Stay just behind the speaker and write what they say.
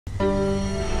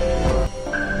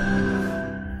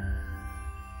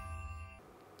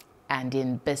And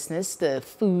in business, the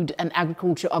Food and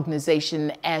Agriculture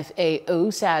Organization FAO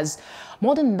says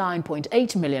more than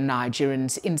 9.8 million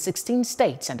Nigerians in 16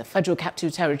 states and the Federal Capital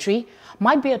Territory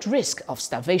might be at risk of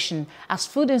starvation as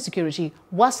food insecurity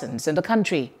worsens in the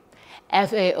country.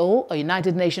 FAO, a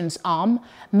United Nations arm,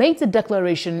 made the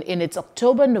declaration in its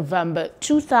October-November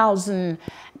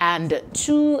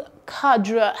 2002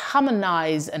 Cadre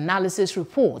Harmonized Analysis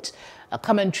Report, a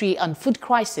commentary on food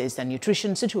crisis and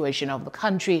nutrition situation of the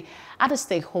country at a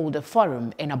stakeholder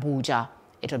forum in Abuja.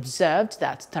 It observed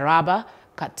that Taraba,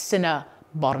 Katsina,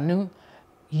 Borno,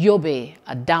 Yobe,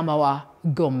 Adamawa,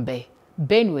 Gombe,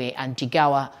 Benue and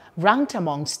Jigawa ranked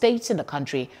among states in the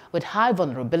country with high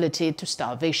vulnerability to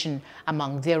starvation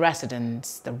among their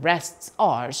residents. The rest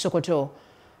are Sokoto,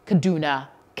 Kaduna,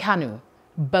 Kano,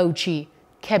 Bauchi,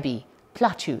 Kebbi,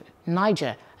 Plateau,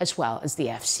 Niger, as well as the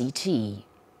FCT.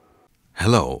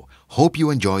 Hello, hope you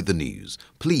enjoyed the news.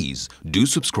 Please do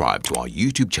subscribe to our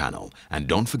YouTube channel and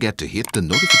don't forget to hit the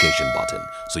notification button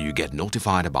so you get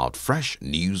notified about fresh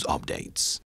news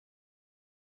updates.